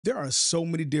There are so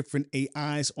many different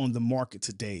AIs on the market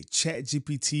today.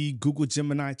 ChatGPT, Google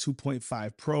Gemini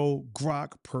 2.5 Pro,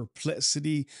 Grok,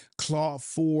 Perplexity, Claude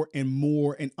 4, and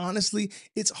more. And honestly,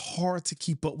 it's hard to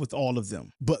keep up with all of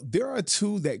them. But there are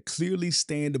two that clearly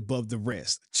stand above the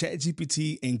rest,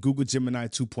 ChatGPT and Google Gemini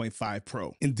 2.5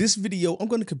 Pro. In this video, I'm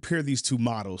going to compare these two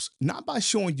models, not by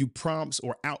showing you prompts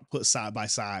or output side by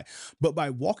side, but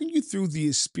by walking you through the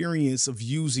experience of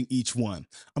using each one.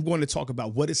 I'm going to talk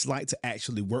about what it's like to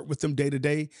actually work with them day to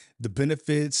day, the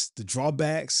benefits, the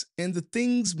drawbacks, and the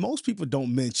things most people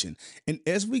don't mention. And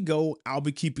as we go, I'll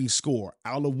be keeping score.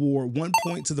 I'll award 1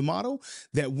 point to the model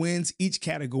that wins each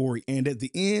category. And at the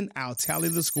end, I'll tally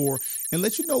the score and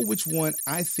let you know which one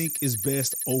I think is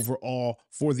best overall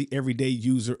for the everyday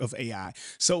user of AI.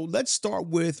 So let's start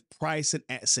with price and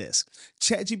access.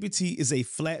 ChatGPT is a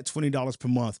flat $20 per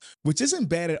month, which isn't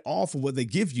bad at all for what they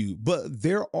give you, but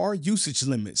there are usage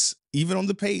limits, even on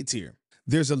the paid tier.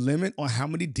 There's a limit on how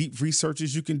many deep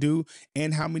researches you can do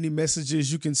and how many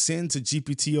messages you can send to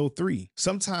GPT-03.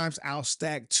 Sometimes I'll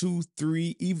stack 2,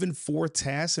 3, even 4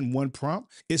 tasks in one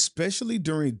prompt, especially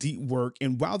during deep work.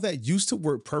 And while that used to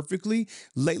work perfectly,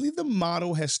 lately the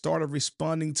model has started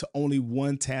responding to only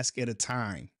one task at a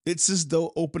time. It's as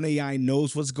though OpenAI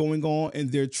knows what's going on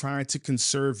and they're trying to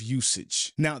conserve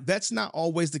usage. Now, that's not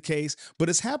always the case, but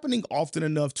it's happening often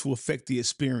enough to affect the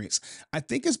experience. I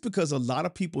think it's because a lot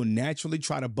of people naturally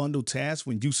try to bundle tasks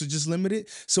when usage is limited,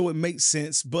 so it makes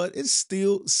sense, but it's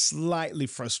still slightly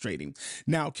frustrating.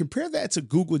 Now, compare that to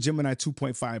Google Gemini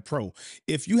 2.5 Pro.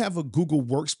 If you have a Google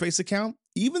Workspace account,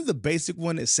 even the basic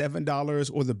one at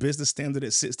 $7 or the business standard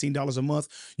at $16 a month,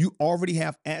 you already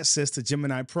have access to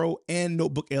Gemini Pro and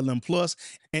Notebook LM Plus.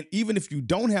 And even if you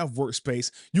don't have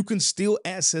Workspace, you can still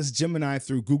access Gemini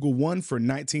through Google One for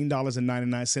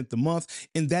 $19.99 a month.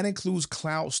 And that includes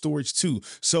cloud storage too.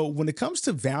 So when it comes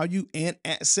to value and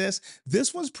access,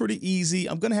 this one's pretty easy.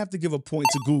 I'm going to have to give a point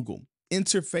to Google.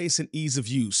 Interface and ease of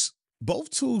use.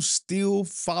 Both tools still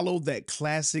follow that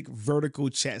classic vertical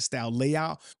chat style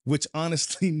layout, which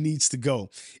honestly needs to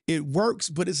go. It works,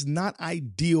 but it's not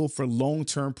ideal for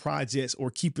long-term projects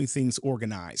or keeping things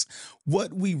organized.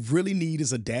 What we really need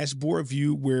is a dashboard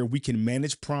view where we can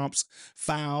manage prompts,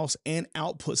 files, and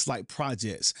outputs like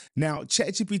projects. Now,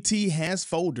 ChatGPT has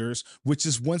folders, which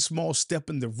is one small step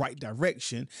in the right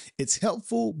direction. It's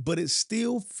helpful, but it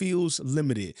still feels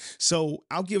limited. So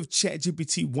I'll give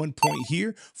ChatGPT 1 point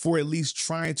here for at least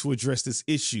trying to address this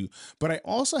issue. But I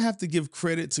also have to give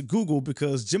credit to Google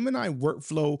because Gemini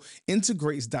Workflow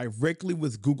integrates directly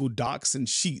with Google Docs and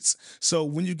Sheets. So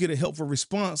when you get a helpful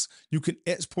response, you can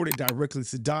export it directly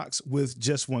to Docs with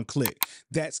just one click.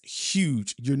 That's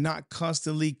huge. You're not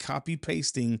constantly copy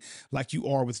pasting like you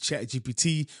are with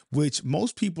ChatGPT, which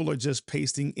most people are just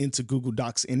pasting into Google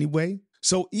Docs anyway.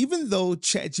 So even though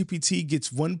ChatGPT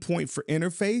gets 1 point for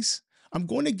interface, I'm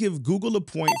going to give Google a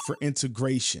point for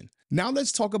integration. Now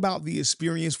let's talk about the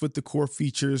experience with the core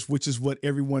features, which is what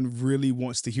everyone really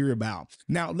wants to hear about.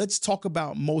 Now let's talk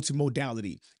about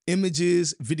multimodality,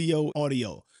 images, video,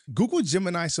 audio. Google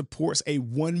Gemini supports a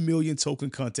 1 million token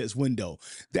context window.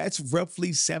 That's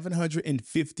roughly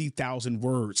 750,000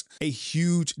 words, a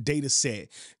huge data set.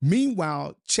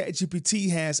 Meanwhile,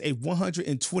 ChatGPT has a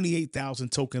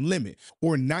 128,000 token limit,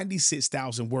 or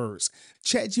 96,000 words.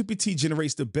 ChatGPT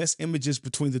generates the best images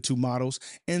between the two models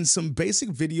and some basic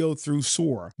video through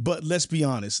Sora. But let's be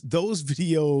honest, those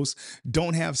videos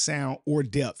don't have sound or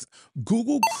depth.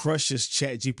 Google crushes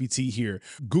ChatGPT here.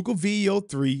 Google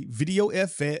VEO3, Video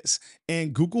FX,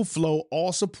 and Google Flow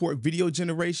all support video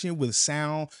generation with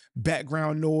sound,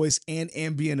 background noise, and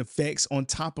ambient effects on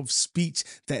top of speech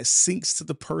that syncs to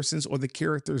the person's or the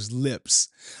character's lips.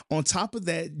 On top of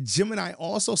that, Gemini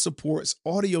also supports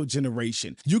audio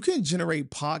generation. You can generate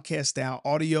podcast-style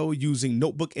audio using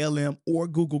Notebook LM or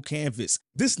Google Canvas.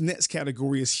 This next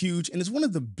category is huge and is one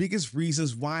of the biggest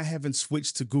reasons why I haven't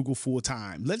switched to Google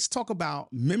full-time. Let's talk about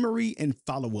memory and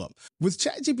follow-up. With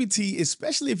ChatGPT,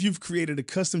 especially if you've created a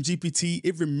custom GPT,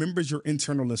 it remembers your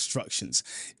internal instructions.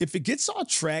 If it gets off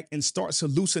track and starts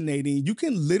hallucinating, you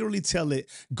can literally tell it,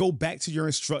 go back to your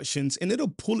instructions, and it'll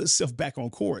pull itself back on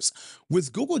course.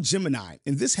 With Google Gemini,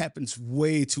 and this happens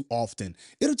way too often,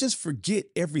 it'll just forget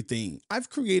everything. I've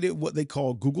created what they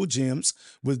call Google Gems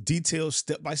with detailed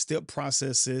step-by-step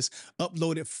processes,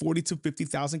 uploaded 40 to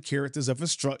 50,000 characters of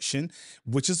instruction,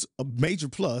 which is a major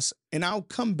plus, and I'll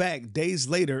come back days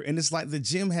later and it's like the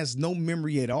gem has no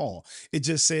memory at all. It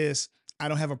just says, I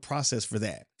don't have a process for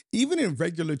that. Even in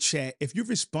regular chat, if you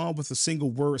respond with a single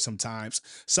word sometimes,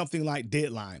 something like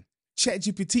deadline,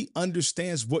 ChatGPT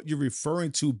understands what you're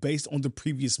referring to based on the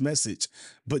previous message.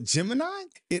 But Gemini,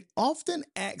 it often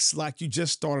acts like you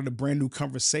just started a brand new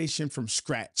conversation from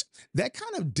scratch. That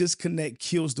kind of disconnect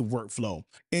kills the workflow.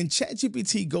 And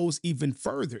ChatGPT goes even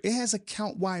further. It has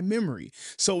account-wide memory.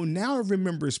 So now it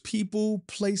remembers people,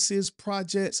 places,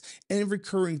 projects, and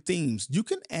recurring themes. You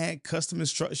can add custom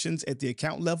instructions at the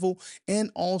account level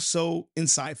and also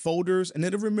inside folders, and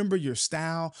it'll remember your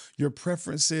style, your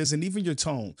preferences, and even your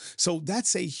tone. So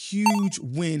that's a huge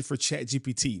win for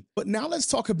ChatGPT. But now let's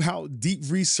talk about deep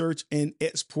research and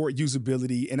export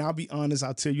usability. And I'll be honest,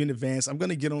 I'll tell you in advance, I'm going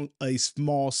to get on a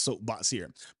small soapbox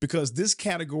here because this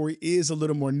category is a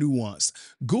little more nuanced.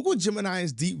 Google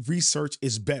Gemini's deep research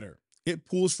is better. It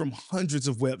pulls from hundreds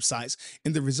of websites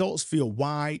and the results feel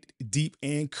wide, deep,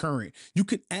 and current. You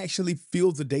can actually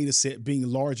feel the data set being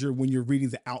larger when you're reading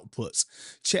the outputs.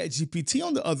 ChatGPT,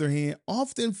 on the other hand,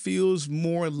 often feels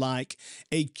more like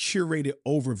a curated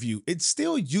overview. It's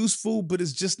still useful, but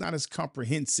it's just not as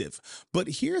comprehensive. But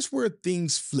here's where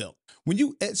things flip. When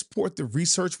you export the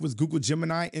research with Google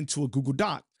Gemini into a Google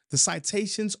Doc, the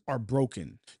citations are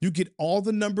broken. You get all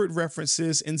the numbered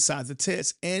references inside the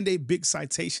text and a big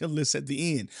citation list at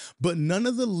the end, but none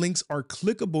of the links are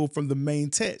clickable from the main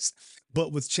text.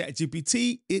 But with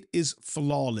ChatGPT, it is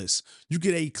flawless. You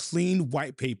get a clean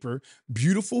white paper,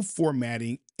 beautiful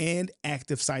formatting, and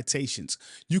active citations.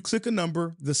 You click a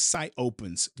number, the site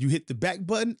opens. You hit the back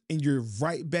button, and you're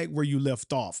right back where you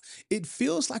left off. It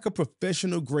feels like a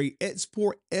professional grade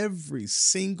export every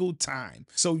single time.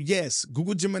 So yes,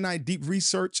 Google Gemini Deep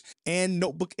Research and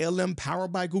Notebook LM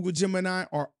powered by Google Gemini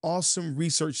are awesome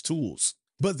research tools.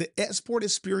 But the export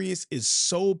experience is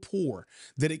so poor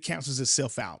that it cancels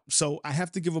itself out. So I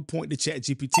have to give a point to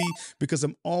ChatGPT because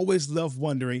I'm always left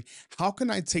wondering, how can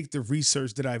I take the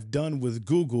research that I've done with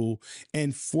Google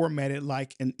and format it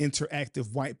like an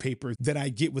interactive white paper that I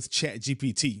get with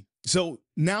ChatGPT? So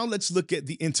now let's look at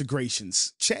the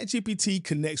integrations. ChatGPT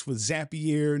connects with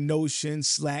Zapier, Notion,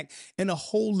 Slack, and a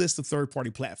whole list of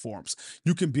third-party platforms.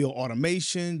 You can build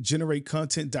automation, generate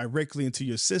content directly into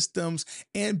your systems,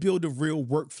 and build a real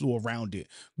workflow around it.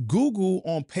 Google,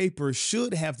 on paper,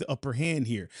 should have the upper hand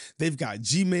here. They've got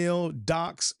Gmail,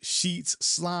 Docs, Sheets,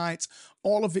 Slides,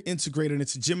 all of it integrated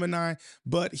into Gemini.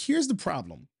 But here's the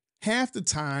problem. Half the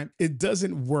time, it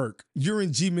doesn't work. You're in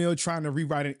Gmail trying to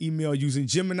rewrite an email using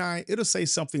Gemini, it'll say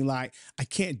something like, I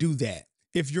can't do that.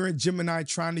 If you're in Gemini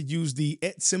trying to use the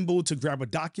 @ symbol to grab a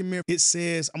document, it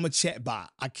says, I'm a chatbot.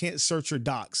 I can't search your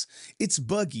docs. It's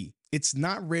buggy. It's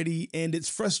not ready, and it's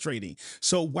frustrating.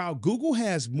 So while Google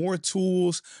has more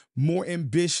tools, more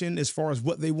ambition as far as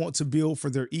what they want to build for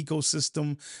their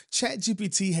ecosystem,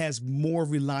 ChatGPT has more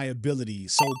reliability.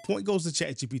 So point goes to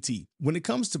ChatGPT. When it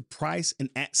comes to price and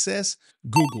access,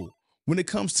 Google. When it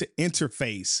comes to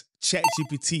interface,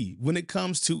 ChatGPT. When it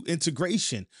comes to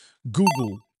integration,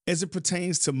 Google. As it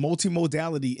pertains to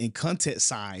multimodality and content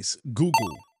size,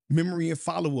 Google. Memory and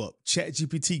follow-up,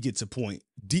 ChatGPT gets a point.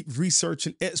 Deep research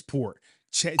and export,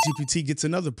 ChatGPT gets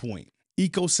another point.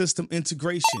 Ecosystem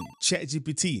integration,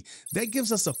 ChatGPT. That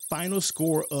gives us a final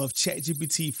score of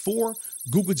ChatGPT 4,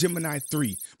 Google Gemini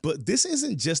 3. But this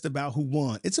isn't just about who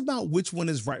won. It's about which one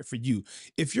is right for you.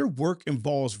 If your work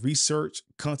involves research,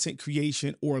 content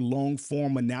creation, or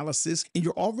long-form analysis, and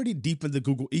you're already deep in the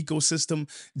Google ecosystem,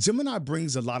 Gemini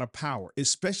brings a lot of power,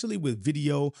 especially with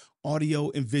video, audio,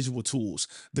 and visual tools.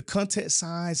 The content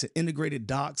size and integrated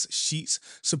docs, sheets,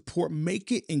 support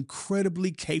make it incredibly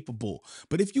capable.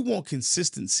 But if you want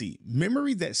consistency,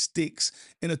 memory that sticks,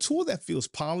 and a tool that feels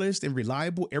polished and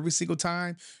reliable every single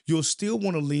time, you'll still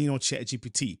want to lean on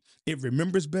ChatGPT. It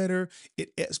remembers better,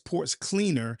 it exports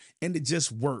cleaner, and it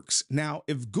just works. Now,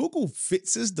 if Google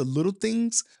fixes the little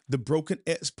things, the broken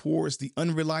exports, the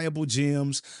unreliable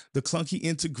gems, the clunky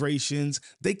integrations,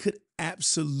 they could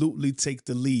absolutely take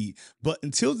the lead. But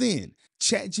until then,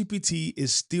 ChatGPT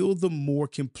is still the more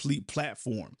complete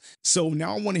platform. So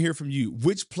now I want to hear from you.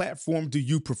 Which platform do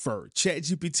you prefer,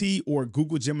 ChatGPT or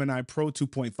Google Gemini Pro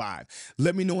 2.5?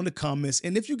 Let me know in the comments.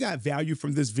 And if you got value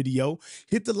from this video,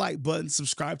 hit the like button,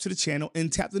 subscribe to the channel,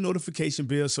 and tap the notification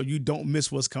bell so you don't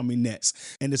miss what's coming next.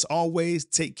 And as always,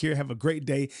 take care, have a great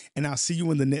day, and I'll see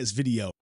you in the next video.